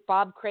crazy with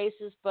Bob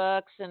Crace's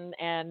books and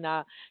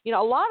a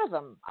lot of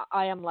them.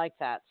 I am like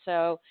that.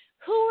 So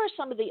who are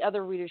some of the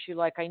other readers you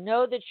like? I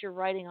know that your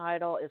writing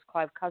idol is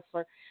Clive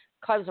Cussler.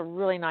 Clive's a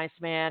really nice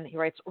man. He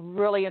writes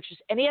really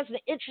interesting, and he has an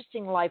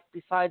interesting life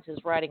besides his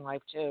writing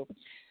life too.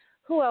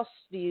 Who else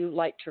do you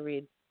like to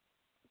read?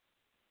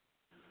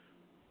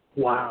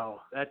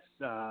 Wow, that's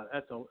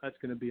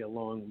going to be a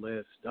long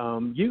list.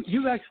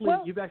 You've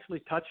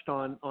actually touched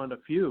on a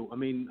few. I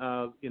mean,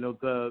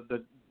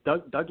 the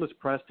Douglas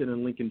Preston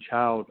and Lincoln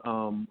Child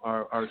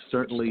are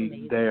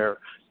certainly there.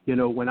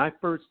 When I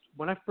first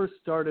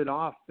started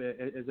off,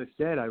 as I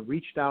said, I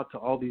reached out to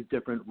all these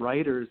different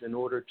writers in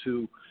order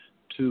to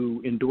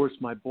endorse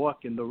my book,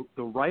 and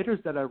the writers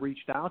that I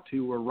reached out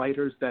to were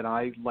writers that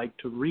I like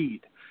to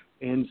read,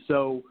 and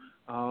so.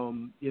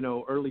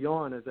 Early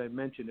on, as I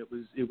mentioned, it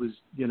was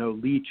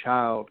Lee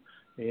Child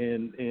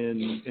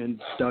and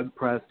Doug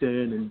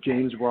Preston and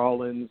James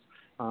Rawlins,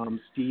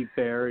 Steve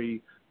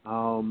Barry.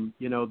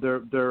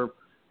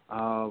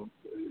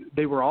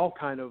 They were all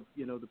kind of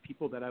the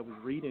people that I was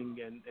reading,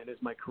 and as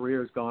my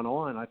career has gone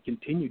on, I've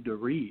continued to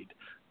read.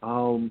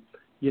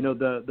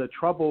 The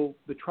trouble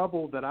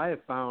that I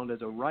have found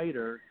as a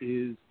writer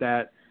is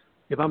that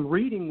if I'm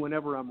reading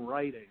whenever I'm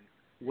writing,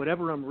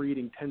 whatever I'm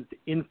reading tends to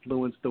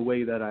influence the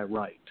way that I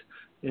write.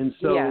 And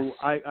so yes.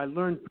 I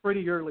learned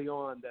pretty early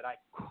on that I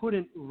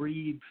couldn't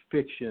read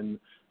fiction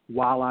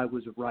while I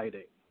was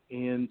writing.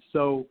 And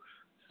so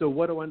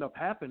what will end up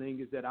happening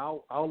is that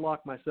I'll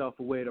lock myself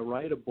away to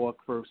write a book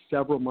for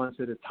several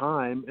months at a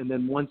time. And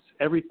then once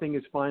everything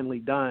is finally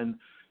done,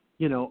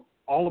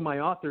 all of my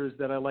authors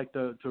that I like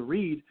to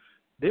read,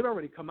 they've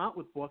already come out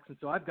with books. And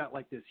so I've got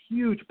like this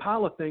huge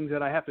pile of things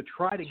that I have to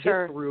try to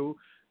Sure. get through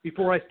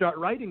before I start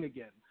writing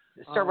again.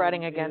 Start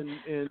writing again.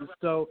 And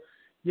so,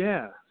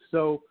 yeah.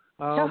 So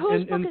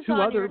whose book is on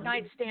your others.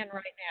 nightstand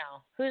right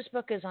now? Whose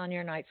book is on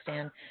your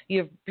nightstand?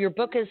 Your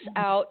book is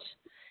out.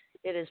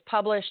 It is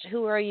published.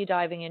 Who are you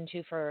diving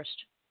into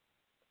first?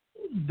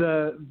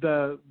 The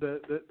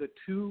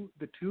two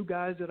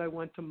guys that I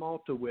went to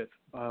Malta with,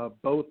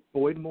 both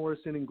Boyd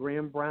Morrison and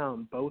Graham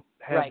Brown, both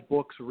had Right.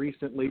 books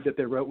recently that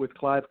they wrote with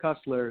Clive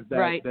Cussler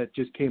that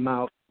just came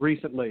out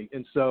recently,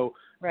 and so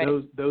Right.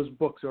 those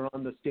books are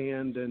on the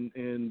stand,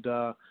 and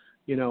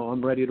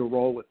I'm ready to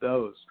roll with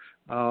those.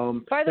 By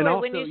the and way,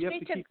 also, when you have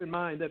speak to keep in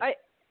mind that.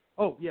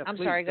 I'm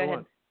please, sorry. Go ahead.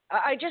 on.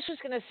 I just was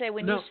going to say,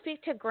 when No. you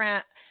speak to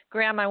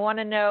Graham, I want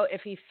to know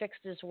if he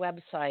fixed his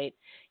website.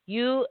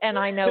 You and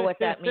I know what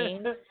that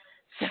means.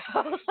 So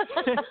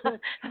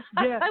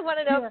Yeah, I want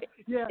to know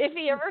yeah. if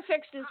he ever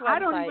fixed his website. I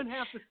don't even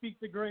have to speak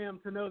to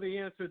Graham to know the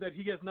answer that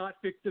he has not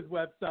fixed his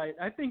website.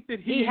 I think that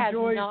he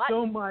enjoys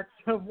so much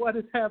of what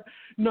has happened.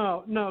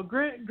 No.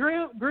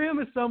 Graham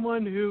is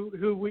someone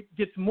who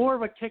gets more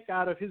of a kick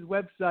out of his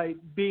website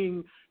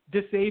being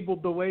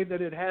disabled the way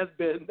that it has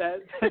been.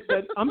 That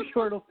I'm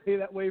sure it'll stay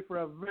that way for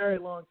a very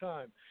long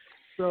time.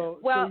 So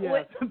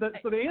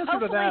the answer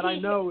to that I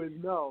know is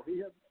no.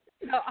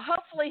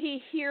 Hopefully he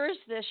hears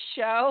this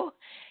show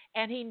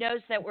and he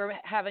knows that we're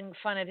having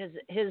fun at his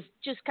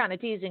just kind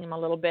of teasing him a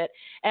little bit.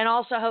 And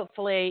also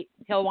hopefully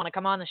he'll want to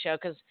come on the show,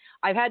 because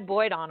I've had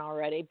Boyd on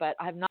already, but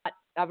I've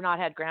not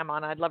had Graham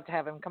on. I'd love to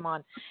have him come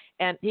on,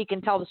 and he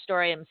can tell the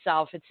story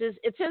himself.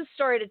 It's his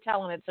story to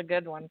tell, and it's a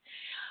good one.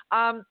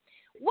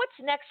 What's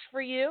next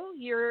for you?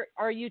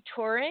 Are you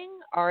touring?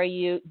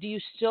 Do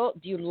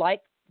you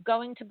like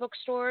going to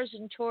bookstores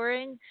and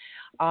touring?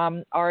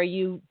 Are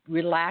you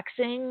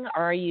relaxing?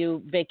 Are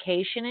you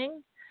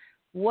vacationing?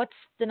 What's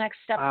the next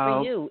step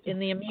for you in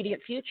the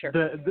immediate future?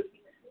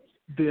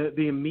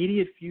 The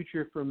immediate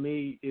future for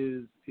me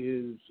is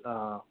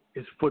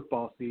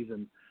football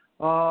season.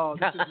 Oh,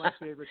 this is my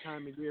favorite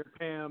time of year,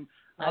 Pam.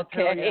 I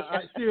tell you,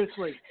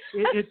 seriously,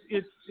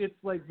 it's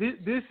like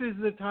this is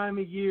the time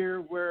of year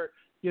where.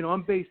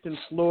 I'm based in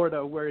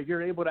Florida, where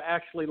you're able to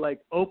actually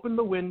open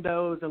the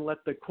windows and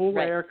let the cool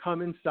air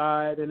come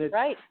inside, and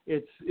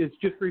it's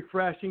just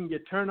refreshing. You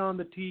turn on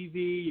the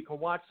TV, you can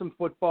watch some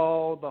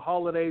football. The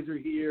holidays are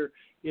here.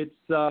 It's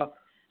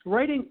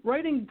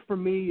writing for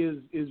me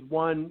is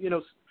one.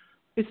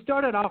 It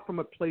started off from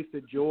a place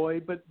of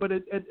joy, but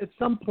at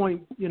some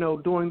point,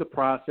 during the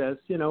process,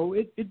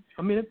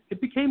 it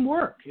became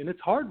work, and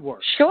it's hard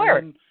work.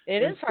 Sure,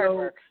 it is hard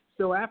work.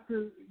 So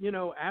after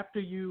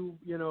you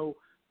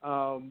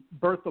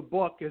birth a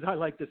book, as I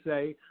like to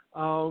say,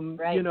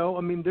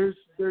 there's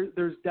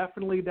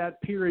definitely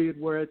that period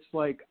where it's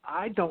like,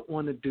 I don't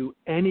want to do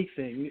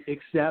anything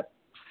except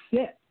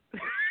sit.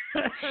 So,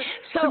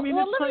 let me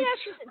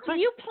ask you, do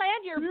you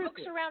plan your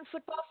books around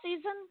football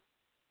season?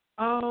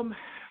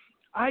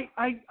 I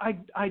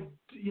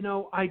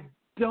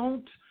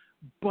don't,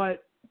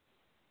 but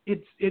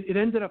it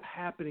ended up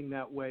happening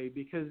that way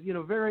because,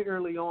 very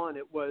early on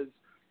it was,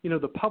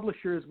 the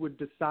publishers would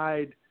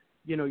decide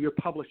your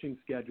publishing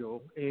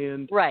schedule,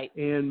 and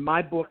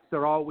my books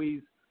are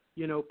always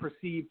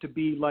perceived to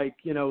be like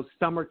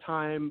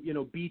summertime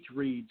beach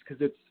reads,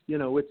 because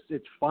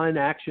it's fun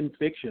action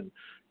fiction,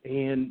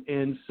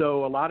 and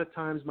so a lot of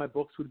times my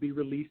books would be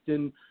released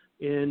in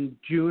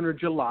June or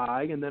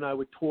July, and then I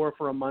would tour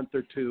for a month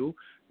or two,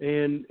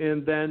 and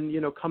then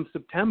come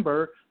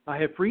September I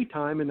have free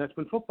time, and that's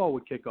when football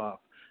would kick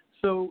off.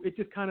 So it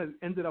just kind of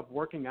ended up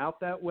working out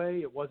that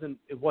way. It wasn't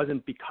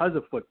because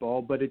of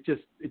football, but it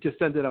just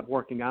ended up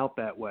working out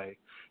that way.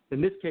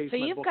 In this case, so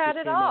you've got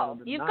it all.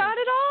 You've got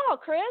it all,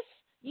 Chris.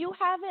 You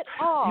have it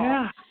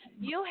all.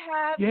 You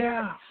have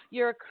Yeah.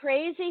 your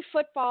crazy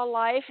football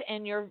life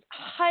and your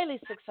highly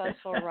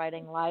successful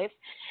writing life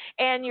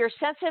and your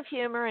sense of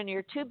humor and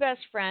your two best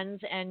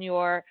friends and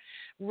your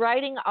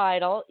writing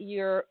idol.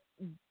 You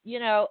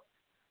know,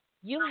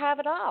 you have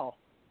it all.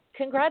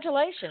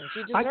 Congratulations.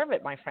 You deserve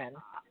it, my friend.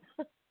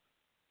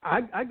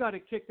 I got a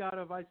kick out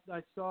of I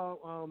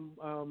saw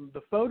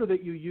the photo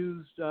that you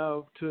used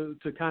to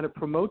kind of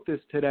promote this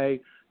today.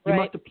 You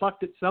Right. must have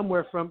plucked it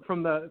somewhere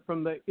from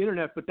the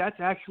internet, but that's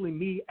actually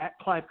me at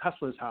Clive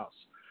Cussler's house.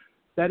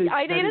 That is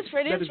where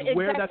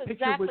that picture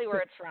exactly was.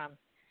 where it's from.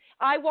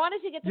 I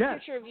wanted to get the Yes.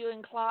 picture of you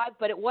and Clive,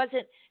 but it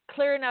wasn't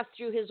clear enough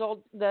through his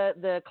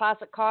the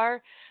classic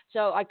car,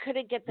 so I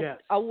couldn't get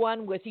a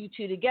one with you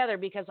two together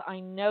because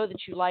I know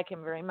that you like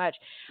him very much.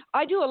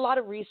 I do a lot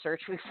of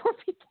research before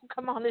people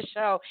come on the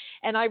show,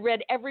 and I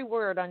read every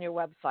word on your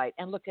website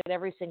and looked at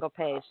every single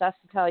page. That's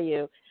to tell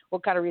you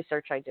what kind of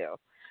research I do.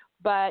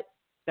 But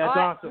That's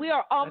awesome.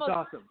 We're almost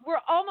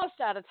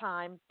out of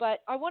time,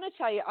 but I want to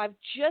tell you, I've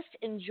just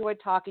enjoyed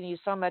talking to you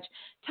so much.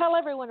 Tell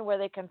everyone where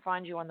they can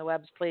find you on the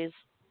webs, please.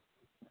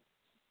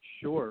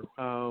 Sure.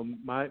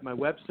 My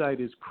website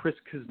is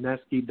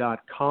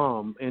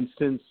chriskuzneski.com, and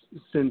since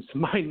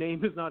my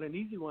name is not an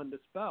easy one to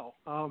spell,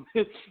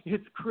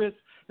 it's Chris,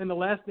 and the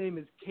last name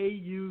is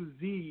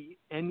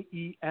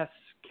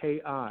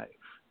KUZNESKI.com.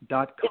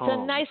 It's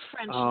a nice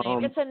French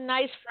name. It's a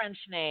nice French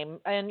name,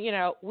 and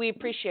we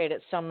appreciate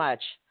it so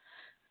much.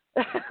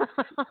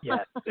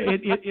 Yes,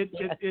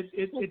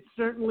 it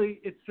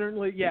certainly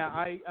yeah.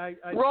 I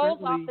rolls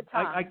certainly, off the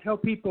tongue. I tell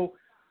people.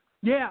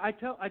 Yeah, I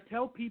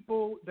tell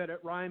people that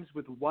it rhymes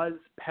with was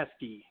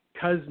pesky,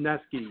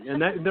 Kuzneski, and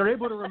they're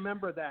able to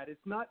remember that.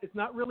 It's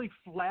not really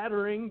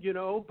flattering,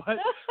 but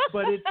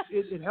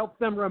it helps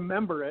them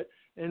remember it,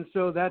 and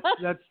so that's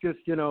just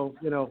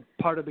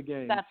part of the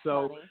game. That's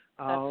so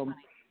funny.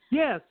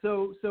 That's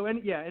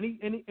funny. Yeah,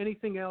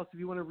 anything else, if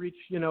you want to reach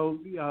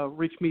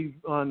me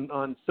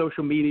on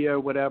social media or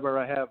whatever,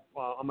 I have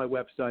on my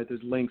website.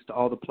 There's links to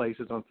all the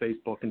places on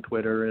Facebook and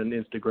Twitter and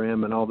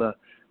Instagram and all the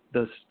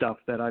stuff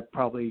that I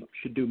probably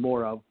should do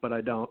more of, but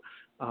I don't.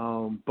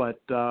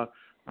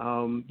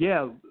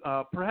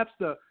 Perhaps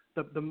the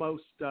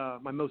most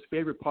my most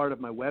favorite part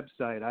of my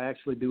website, I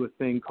actually do a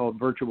thing called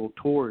virtual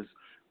tours,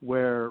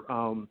 where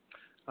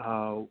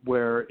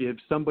if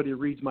somebody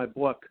reads my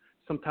book,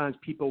 sometimes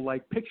people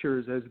like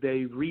pictures as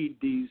they read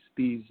these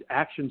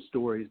action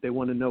stories. They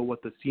want to know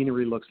what the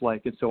scenery looks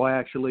like, and so I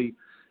actually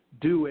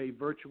do a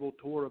virtual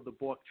tour of the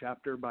book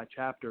chapter by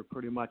chapter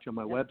pretty much on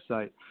my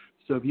website.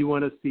 So if you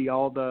want to see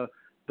all the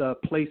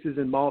places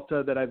in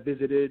Malta that I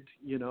visited,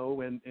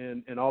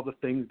 and all the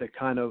things that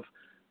kind of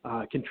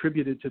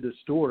contributed to the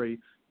story,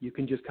 you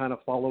can just kind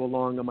of follow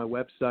along on my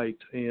website.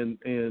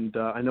 And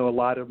I know a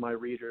lot of my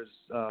readers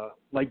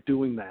like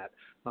doing that.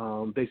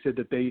 They said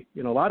that they,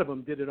 a lot of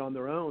them did it on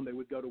their own. They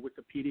would go to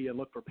Wikipedia and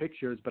look for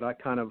pictures, but I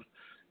kind of,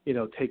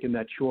 taken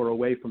that chore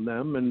away from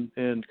them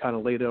and kind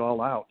of laid it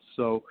all out.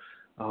 So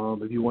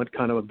if you want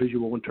kind of a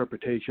visual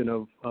interpretation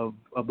of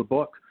the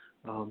book,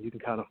 you can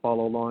kind of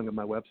follow along on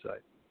my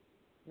website.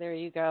 There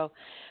you go.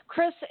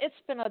 Chris, it's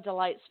been a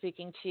delight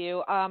speaking to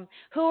you.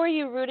 Who are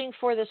you rooting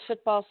for this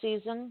football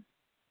season?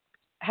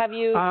 Have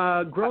you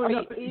growing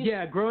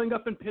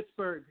up in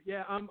Pittsburgh?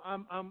 Yeah, I'm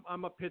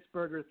a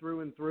Pittsburgher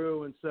through and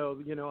through, and so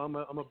I'm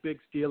a big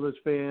Steelers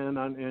fan.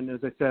 And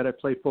as I said, I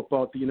play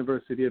football at the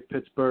University of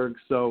Pittsburgh,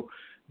 so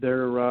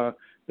they're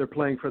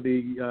playing for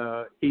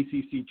the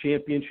ACC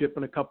championship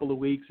in a couple of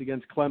weeks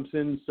against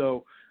Clemson.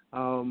 So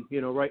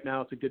right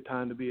now it's a good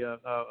time to be a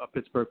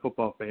Pittsburgh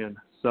football fan.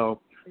 So.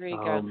 There you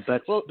go.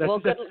 That's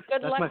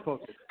good luck. my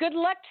focus. Good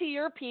luck to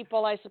your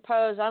people, I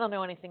suppose. I don't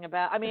know anything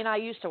about. I mean, I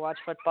used to watch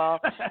football,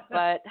 but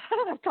I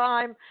don't have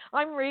time.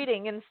 I'm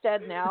reading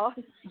instead now.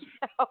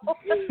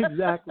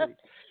 Exactly.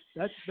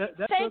 That's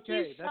Thank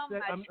okay. you so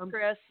much,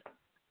 Chris.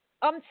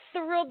 I'm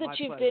thrilled that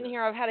you've been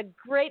here. I've had a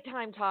great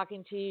time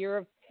talking to you. You're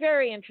a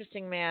very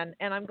interesting man,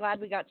 and I'm glad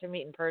we got to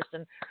meet in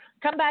person.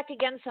 Come back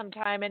again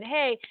sometime, and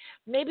hey,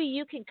 maybe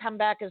you can come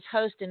back as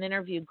host and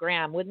interview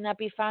Graham. Wouldn't that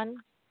be fun?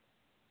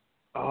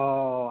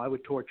 Oh, I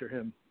would torture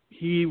him.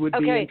 He would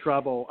be in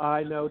trouble.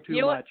 I know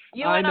too much.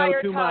 I know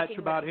too much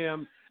about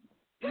him.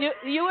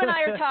 You and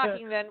I are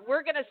talking then.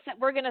 We're gonna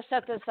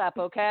set this up,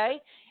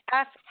 okay?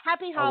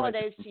 Happy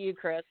holidays to you,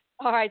 Chris.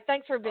 All right,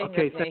 thanks for being with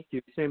me. Okay, thank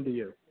you. Same to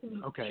you.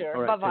 Okay. Sure.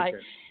 All right, bye-bye.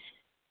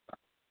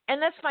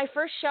 And that's my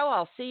first show.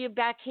 I'll see you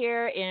back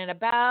here in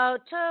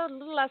about a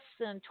little less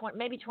than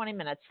 20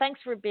 minutes. Thanks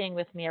for being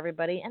with me,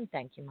 everybody, and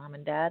thank you, Mom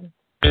and Dad.